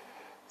outside.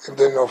 And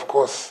then, of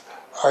course,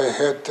 I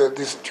had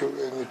this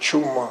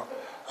tumor.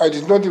 I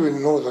did not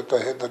even know that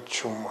I had that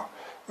tumor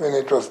when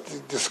it was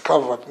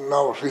discovered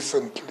now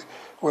recently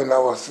when I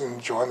was in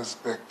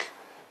Johannesburg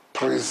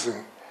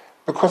prison,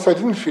 because I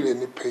didn't feel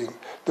any pain.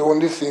 The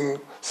only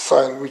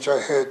sign which I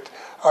had,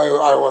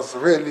 I was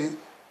really,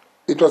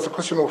 it was a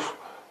question of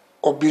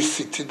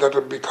obesity, that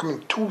was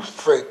becoming too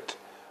fat.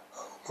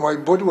 My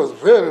body was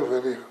very,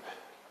 very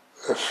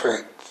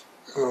fat,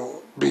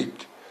 big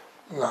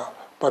now.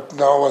 But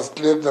now I was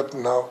glad that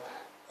now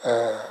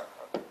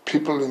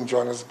people in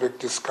Johannesburg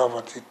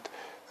discovered it,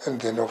 and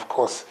then of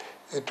course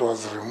it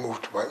was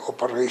removed by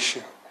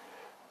operation.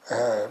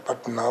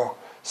 But now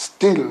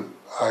still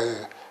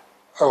I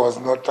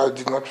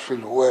did not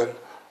feel well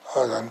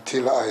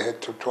until I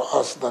had to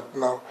ask that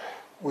now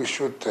we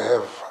should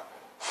have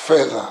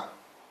further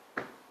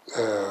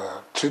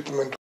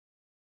treatment.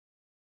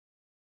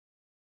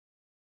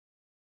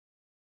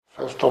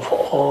 First of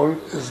all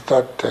is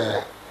that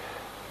there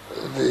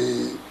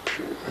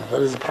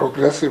is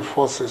progressive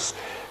forces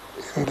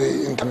in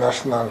the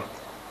international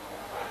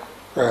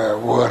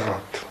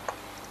world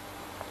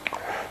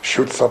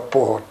should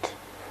support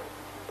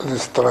the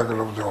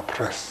struggle of the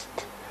oppressed.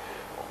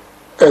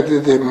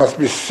 And they must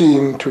be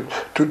seen to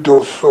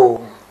do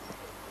so.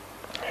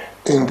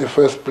 In the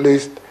first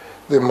place,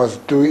 they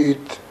must do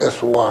it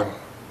as one.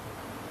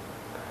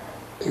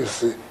 You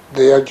see,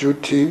 their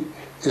duty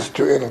is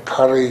to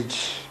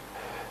encourage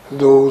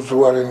those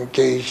who are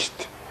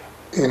engaged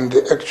in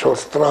the actual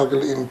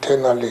struggle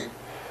internally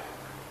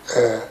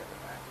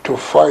to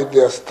fight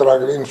their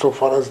struggle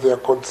insofar as they are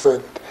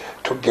concerned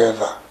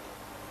together.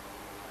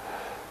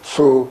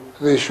 So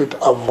they should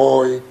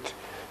avoid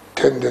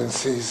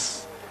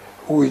tendencies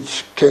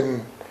which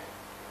can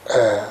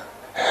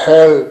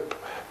help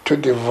to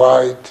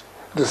divide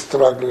the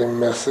struggling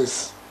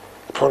masses,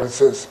 for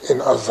instance, in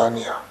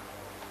Azania.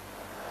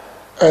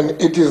 And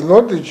it is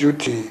not the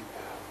duty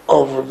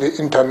of the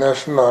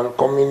international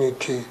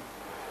community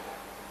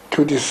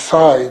to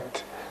decide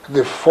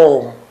the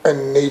form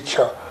and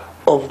nature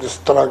of the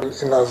struggle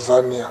in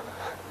Azania.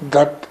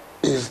 That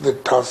is the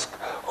task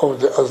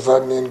of the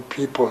Azanian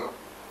people.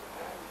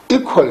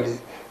 Equally,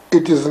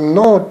 it is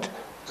not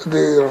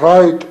the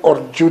right or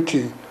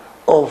duty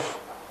of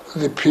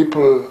the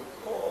people,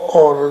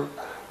 or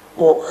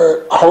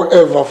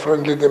however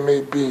friendly they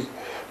may be,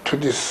 to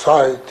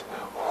decide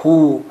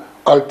who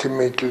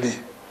ultimately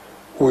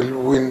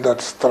will win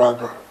that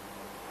struggle.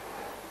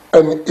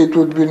 And it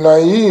would be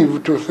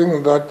naive to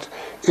think that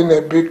in a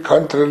big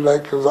country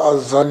like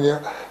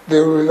Azania,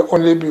 there will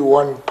only be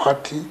one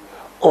party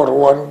or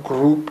one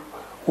group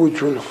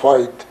which will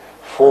fight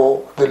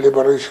for the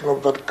liberation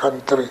of that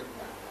country.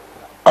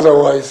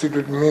 Otherwise, it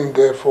would mean,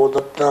 therefore,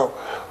 that now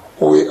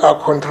we are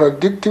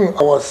contradicting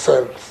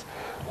ourselves.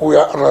 We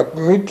are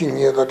admitting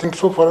here that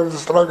insofar as the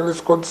struggle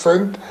is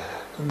concerned,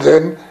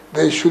 then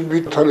there should be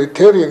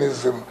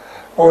totalitarianism,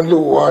 only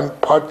one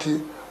party,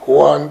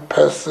 one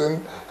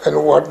person,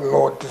 and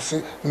whatnot. You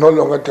see, no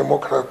longer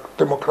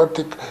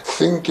democratic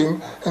thinking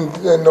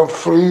and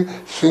free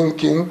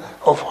thinking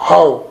of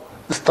how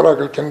the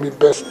struggle can be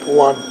best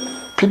won.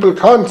 People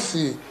can't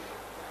see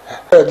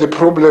the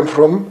problem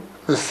from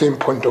the same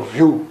point of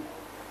view.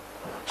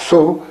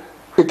 So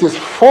it is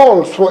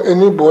false for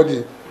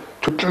anybody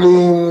to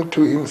claim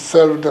to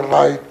himself the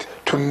right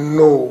to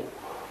know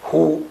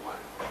who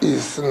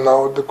is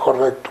now the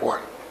correct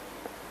one.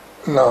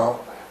 Now,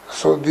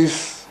 so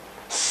this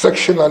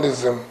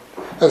sectionalism,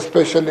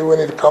 especially when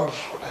it comes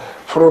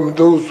from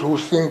those who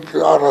think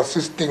are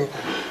assisting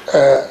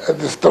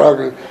the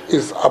struggle,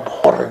 is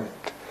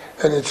abhorrent,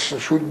 and it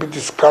should be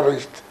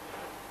discouraged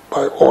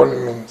by all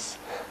means.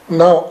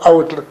 Now, I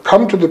would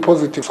come to the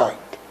positive side.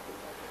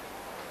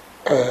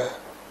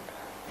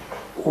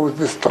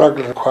 The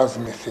struggle requires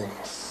many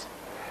things.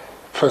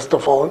 First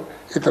of all,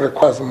 it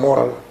requires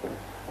moral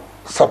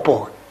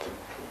support,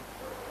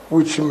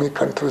 which many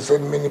countries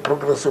and many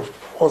progressive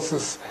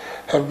forces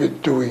have been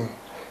doing.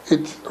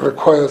 It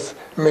requires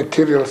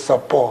material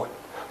support,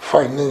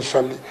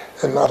 financially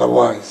and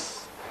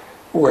otherwise.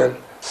 Well,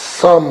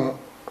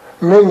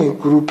 many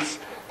groups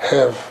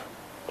have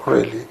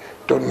really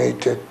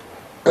donated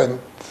and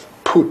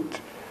put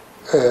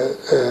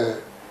their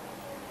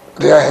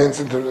hands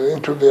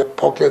into their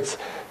pockets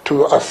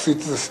to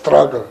assist the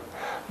struggle.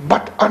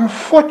 But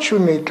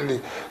unfortunately,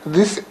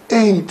 this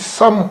aid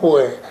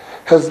somewhere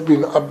has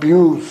been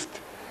abused,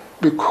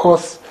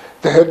 because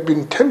there had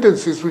been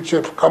tendencies which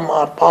have come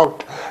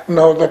about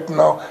now that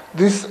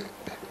this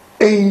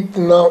aid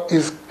now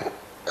is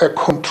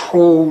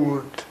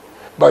controlled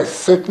by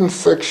certain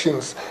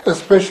sections,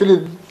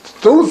 especially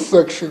those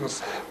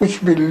sections which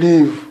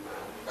believe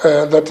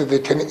that they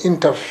can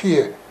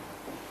interfere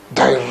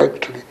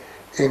directly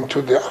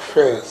into the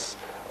affairs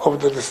of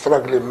the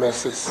struggling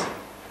masses.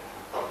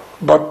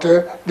 But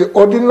the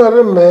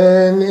ordinary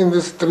man in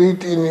the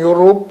street in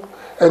Europe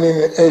and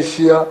in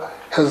Asia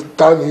has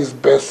done his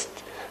best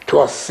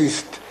to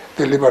assist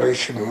the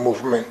liberation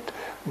movement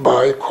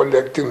by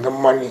collecting the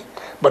money.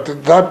 But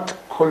that,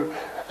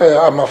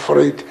 I'm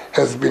afraid,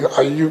 has been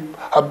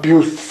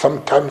abused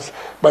sometimes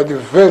by the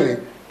very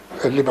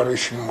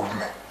liberation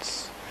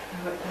movements.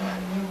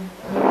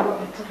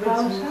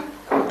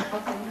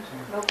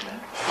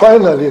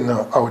 Finally,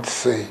 now, I would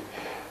say,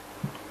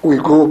 we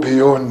go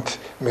beyond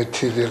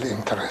material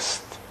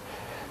interest.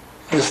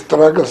 The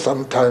struggle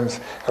sometimes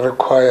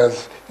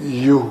requires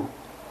you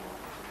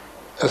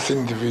as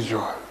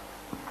individual.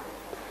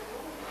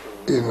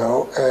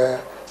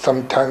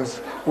 Sometimes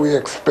we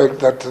expect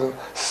that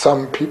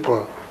some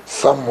people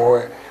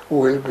somewhere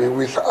will be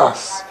with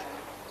us.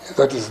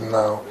 That is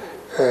now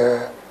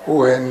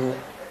when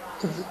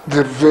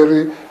the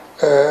very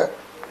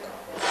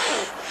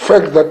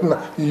fact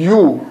that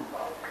you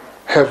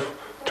have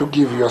to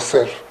give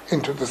yourself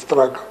into the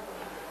struggle.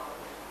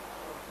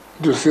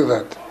 Do you see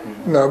that?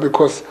 Now,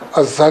 because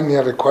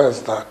Azania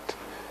requires that.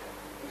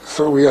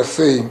 So we are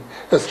saying,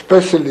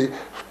 especially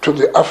to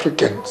the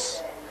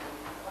Africans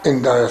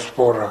in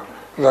diaspora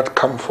that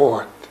come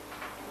forward,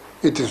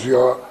 it is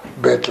your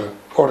battle,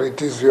 or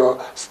it is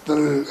your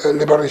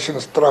liberation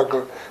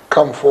struggle,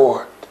 come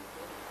forward.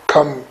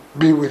 Come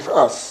be with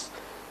us.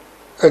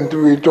 And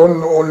we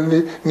don't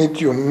only need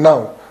you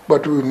now,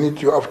 but we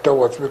need you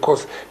afterwards,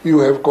 because you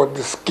have got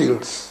the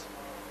skills.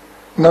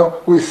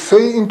 Now we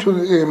say to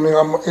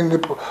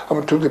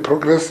the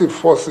progressive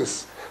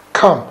forces,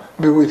 come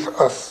be with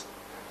us.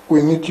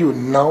 We need you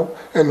now,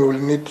 and we'll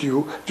need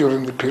you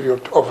during the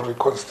period of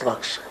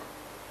reconstruction.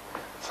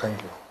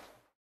 Thank you.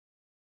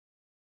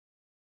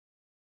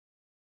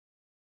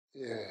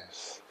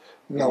 Yes.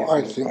 Now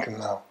I think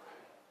now,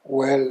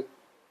 well,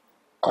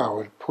 I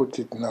will put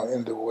it now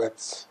in the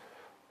words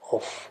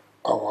of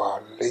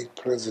our late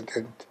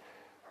President,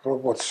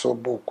 Robert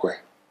Sobukwe,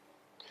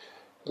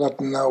 that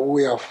now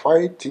we are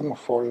fighting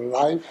for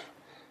life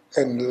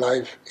and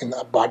life in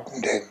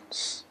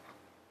abundance,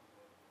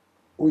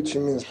 which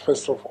means,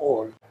 first of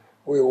all,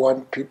 we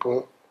want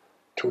people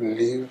to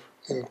live,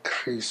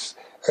 increase,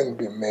 and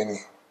be many.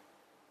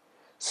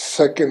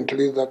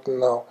 Secondly, that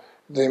now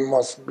they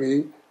must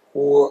be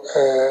well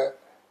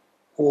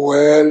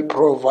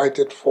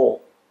provided for.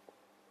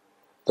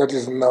 That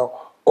is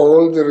now,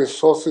 all the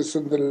resources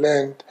in the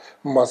land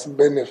must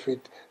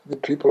benefit the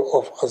people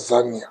of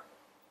Azania.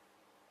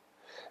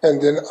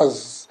 And then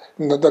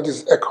that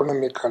is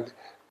economically.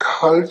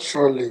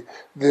 Culturally,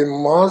 they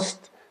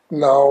must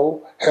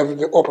now have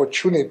the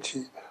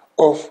opportunity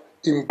of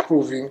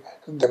improving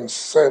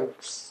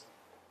themselves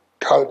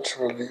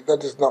culturally.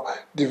 That is now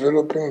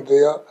developing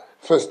their,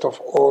 first of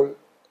all,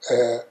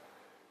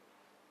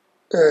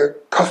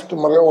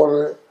 customary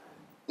or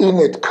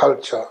innate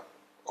culture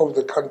of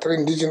the country,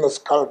 indigenous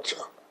culture,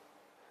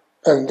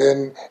 and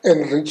then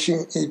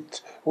enriching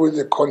it with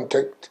the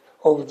contact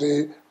of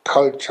the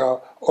culture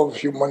of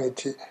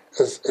humanity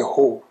as a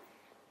whole.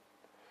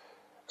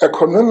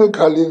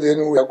 Economically,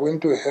 then, we are going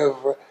to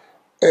have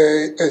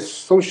a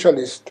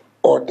socialist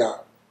order.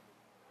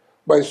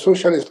 By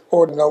socialist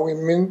order, now we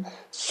mean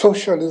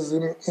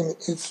socialism in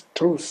its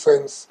true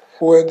sense,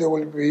 where there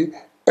will be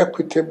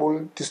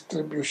equitable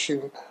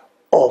distribution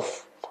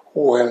of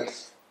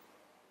wealth.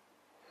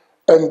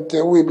 And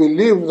we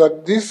believe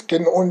that this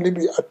can only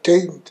be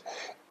attained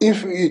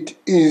if it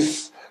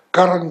is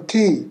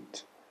guaranteed,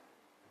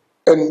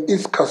 and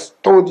its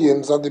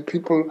custodians are the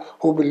people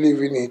who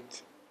believe in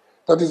it.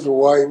 That is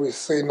why we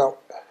say now,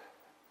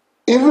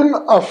 even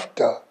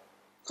after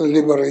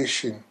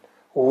liberation,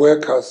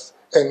 workers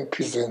and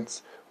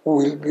peasants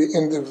will be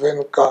in the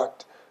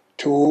vanguard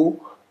to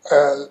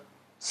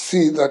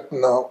see that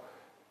now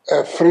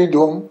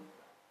freedom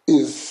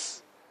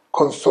is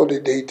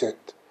consolidated,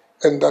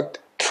 and that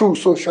true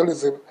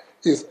socialism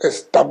is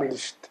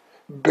established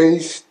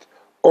based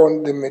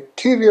on the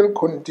material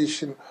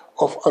condition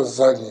of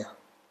Azania.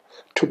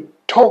 To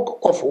talk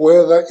of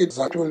whether it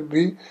will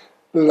be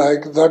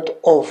like that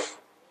of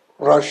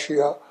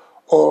Russia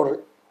or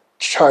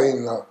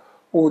China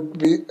would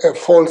be a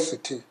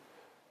falsity,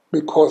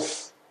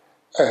 because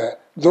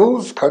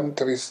those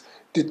countries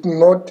did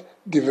not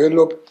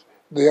develop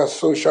their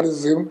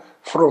socialism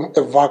from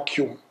a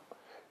vacuum.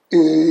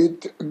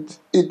 It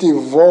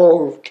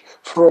evolved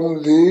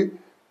from the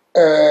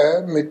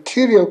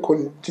material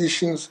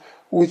conditions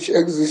which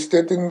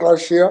existed in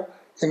Russia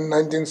in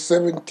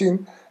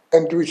 1917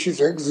 and which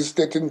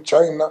existed in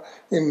China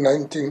in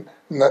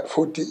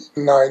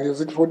 1949.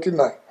 Is it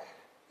 49?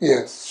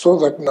 Yes. So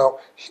that now,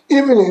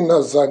 even in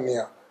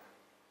Azania,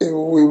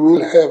 we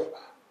will have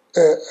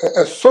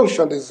a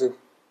socialism.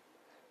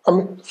 I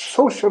mean,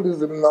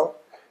 socialism now,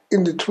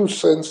 in the true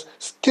sense,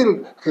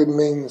 still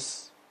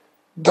remains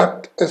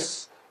that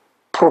as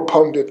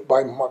propounded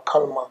by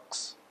Karl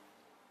Marx.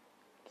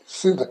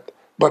 See that?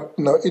 But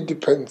now it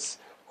depends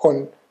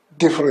on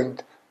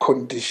different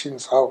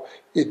conditions, how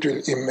it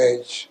will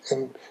emerge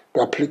and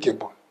be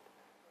applicable.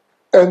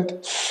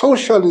 And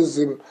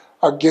socialism,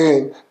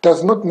 again,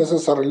 does not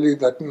necessarily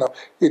that now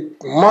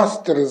it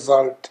must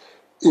result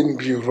in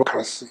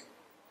bureaucracy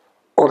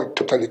or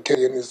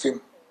totalitarianism,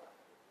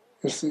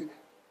 you see.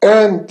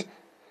 And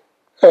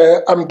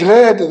I'm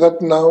glad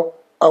that now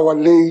our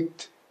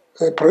late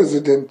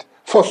president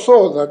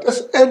foresaw that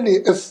as early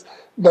as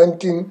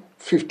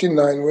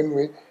 1959, when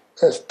we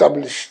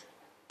established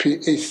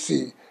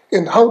PAC,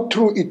 and how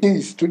true it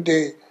is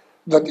today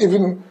that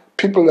even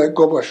people like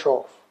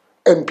Gorbachev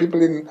and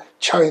people in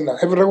China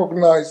have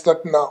recognized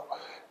that now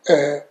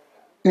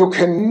you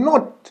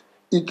cannot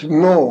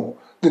ignore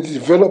the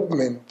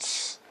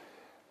developments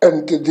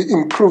and the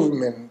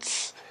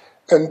improvements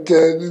and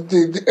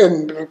the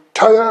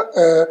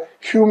entire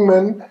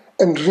human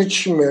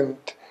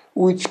enrichment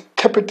which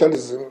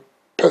capitalism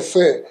per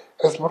se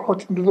has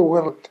brought into the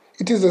world.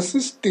 It is a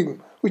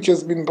system which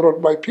has been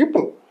brought by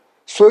people.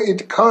 So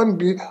it can't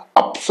be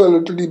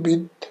absolutely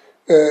be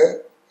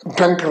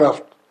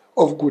bankrupt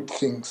of good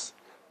things.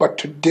 But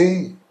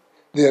today,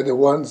 they are the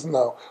ones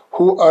now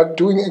who are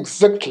doing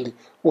exactly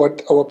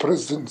what our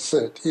president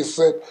said. He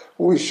said,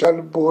 we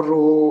shall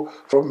borrow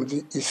from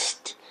the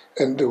East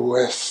and the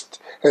West,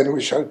 and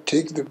we shall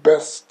take the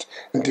best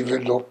and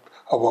develop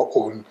our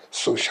own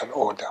social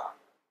order.